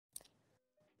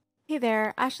Hey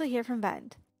there, Ashley here from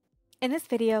Vend. In this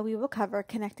video, we will cover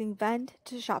connecting Vend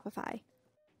to Shopify.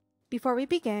 Before we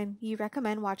begin, we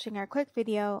recommend watching our quick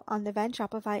video on the Vend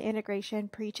Shopify integration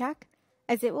pre-check,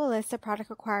 as it will list the product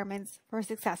requirements for a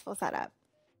successful setup.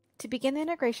 To begin the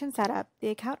integration setup, the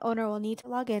account owner will need to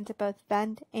log into both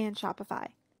Vend and Shopify.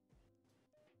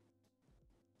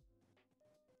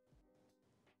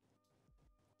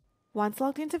 Once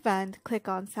logged into Vend, click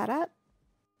on Setup,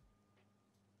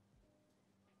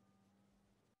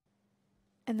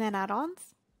 and then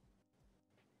Add-ons.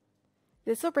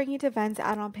 This will bring you to Vend's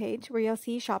add-on page where you'll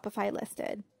see Shopify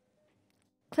listed.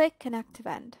 Click Connect to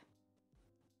Vend.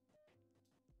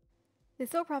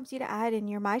 This will prompt you to add in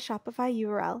your My Shopify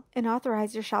URL and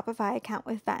authorize your Shopify account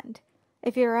with Vend.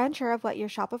 If you're unsure of what your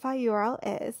Shopify URL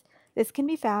is, this can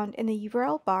be found in the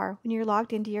URL bar when you're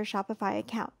logged into your Shopify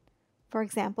account. For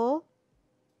example,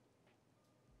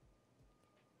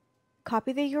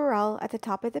 copy the URL at the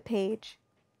top of the page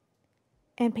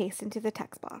and paste into the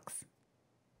text box.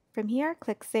 From here,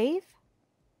 click Save.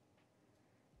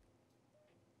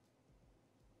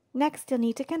 Next, you'll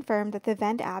need to confirm that the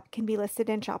Vend app can be listed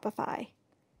in Shopify.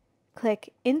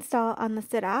 Click Install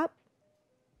Unlisted App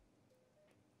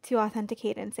to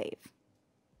authenticate and save.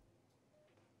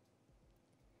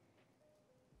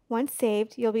 Once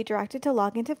saved, you'll be directed to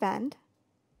log into Vend,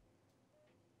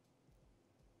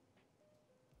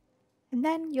 and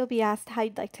then you'll be asked how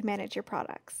you'd like to manage your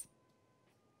products.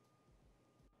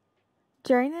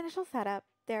 During the initial setup,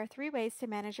 there are 3 ways to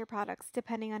manage your products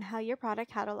depending on how your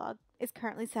product catalog is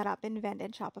currently set up in Vend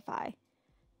and Shopify.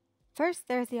 First,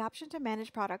 there is the option to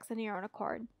manage products on your own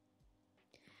accord.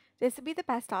 This would be the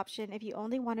best option if you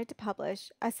only wanted to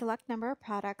publish a select number of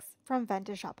products from Vend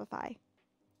to Shopify.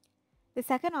 The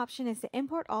second option is to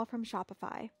import all from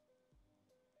Shopify.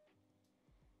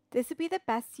 This would be the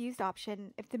best used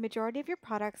option if the majority of your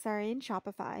products are in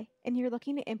Shopify and you're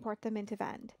looking to import them into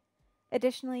Vend.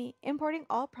 Additionally, importing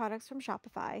all products from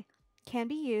Shopify can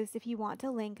be used if you want to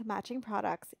link matching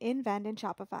products in Vend and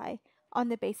Shopify on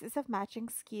the basis of matching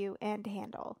SKU and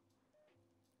handle.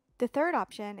 The third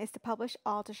option is to publish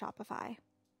all to Shopify.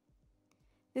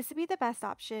 This would be the best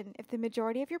option if the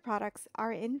majority of your products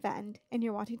are in Vend and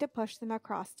you're wanting to push them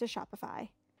across to Shopify.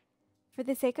 For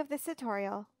the sake of this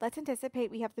tutorial, let's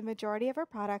anticipate we have the majority of our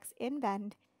products in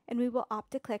Vend and we will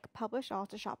opt to click Publish All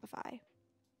to Shopify.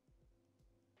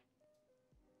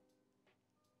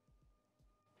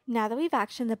 Now that we've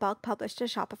actioned the bulk publish to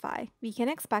Shopify, we can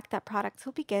expect that products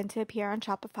will begin to appear on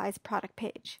Shopify's product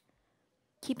page.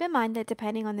 Keep in mind that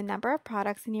depending on the number of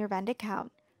products in your Vend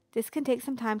account, this can take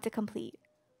some time to complete.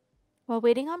 While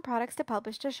waiting on products to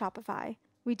publish to Shopify,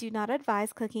 we do not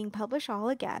advise clicking Publish All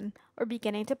again or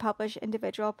beginning to publish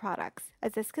individual products,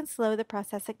 as this can slow the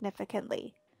process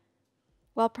significantly.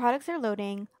 While products are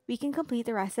loading, we can complete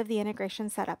the rest of the integration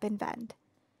setup in Vend.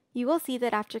 You will see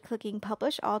that after clicking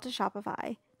Publish All to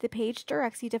Shopify, the page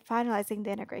directs you to finalizing the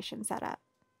integration setup.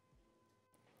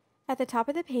 At the top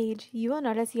of the page, you will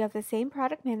notice you have the same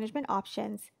product management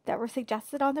options that were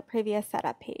suggested on the previous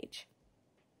setup page.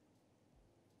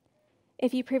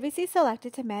 If you previously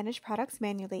selected to manage products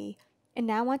manually and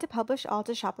now want to publish all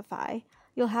to Shopify,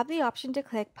 you'll have the option to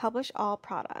click Publish All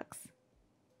Products.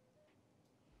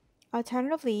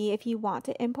 Alternatively, if you want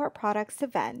to import products to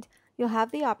Vend, you'll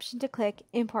have the option to click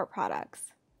Import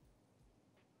Products.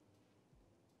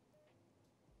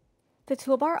 The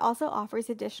toolbar also offers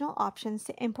additional options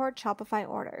to import Shopify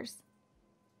orders.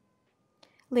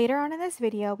 Later on in this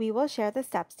video, we will share the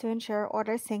steps to ensure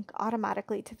orders sync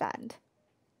automatically to Vend.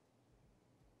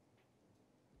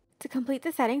 To complete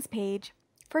the settings page,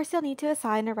 first you'll need to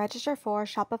assign a register for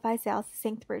Shopify sales to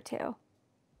sync through to.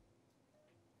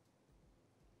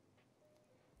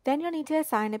 Then you'll need to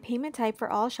assign a payment type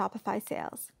for all Shopify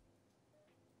sales.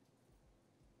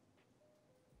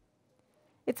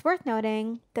 It's worth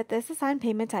noting that this assigned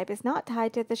payment type is not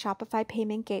tied to the Shopify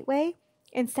payment gateway.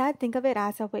 Instead, think of it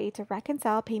as a way to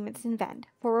reconcile payments in Vend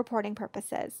for reporting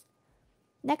purposes.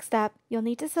 Next up, you'll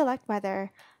need to select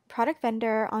whether product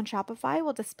vendor on Shopify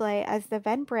will display as the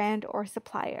Vend brand or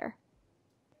supplier.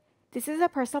 This is a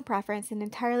personal preference and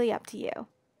entirely up to you.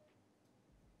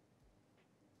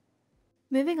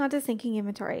 Moving on to syncing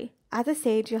inventory. At this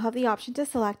stage, you'll have the option to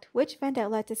select which Vend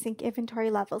outlet to sync inventory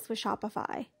levels with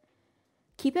Shopify.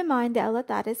 Keep in mind the outlet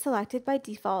that is selected by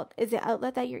default is the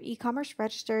outlet that your e-commerce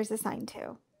register is assigned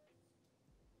to.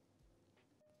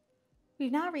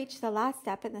 We've now reached the last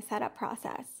step in the setup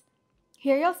process.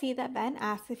 Here you'll see that Vend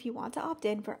asks if you want to opt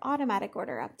in for automatic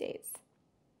order updates.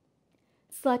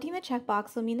 Selecting the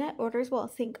checkbox will mean that orders will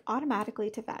sync automatically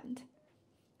to Vend.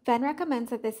 Vend recommends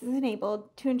that this is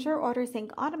enabled to ensure orders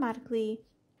sync automatically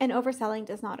and overselling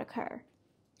does not occur.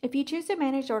 If you choose to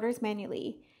manage orders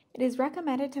manually, it is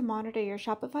recommended to monitor your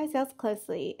Shopify sales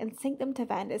closely and sync them to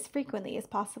Vend as frequently as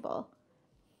possible.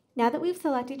 Now that we've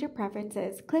selected your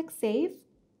preferences, click Save.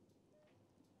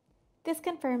 This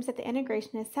confirms that the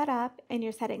integration is set up and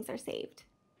your settings are saved.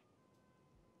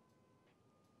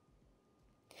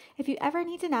 If you ever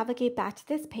need to navigate back to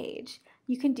this page,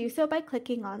 you can do so by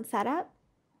clicking on Setup,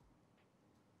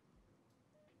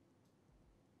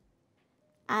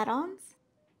 Add-ons,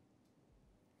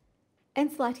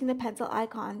 and selecting the pencil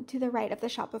icon to the right of the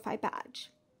Shopify badge.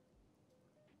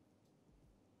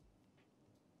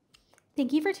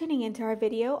 Thank you for tuning into our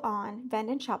video on Vend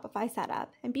and Shopify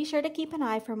setup, and be sure to keep an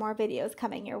eye for more videos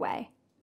coming your way.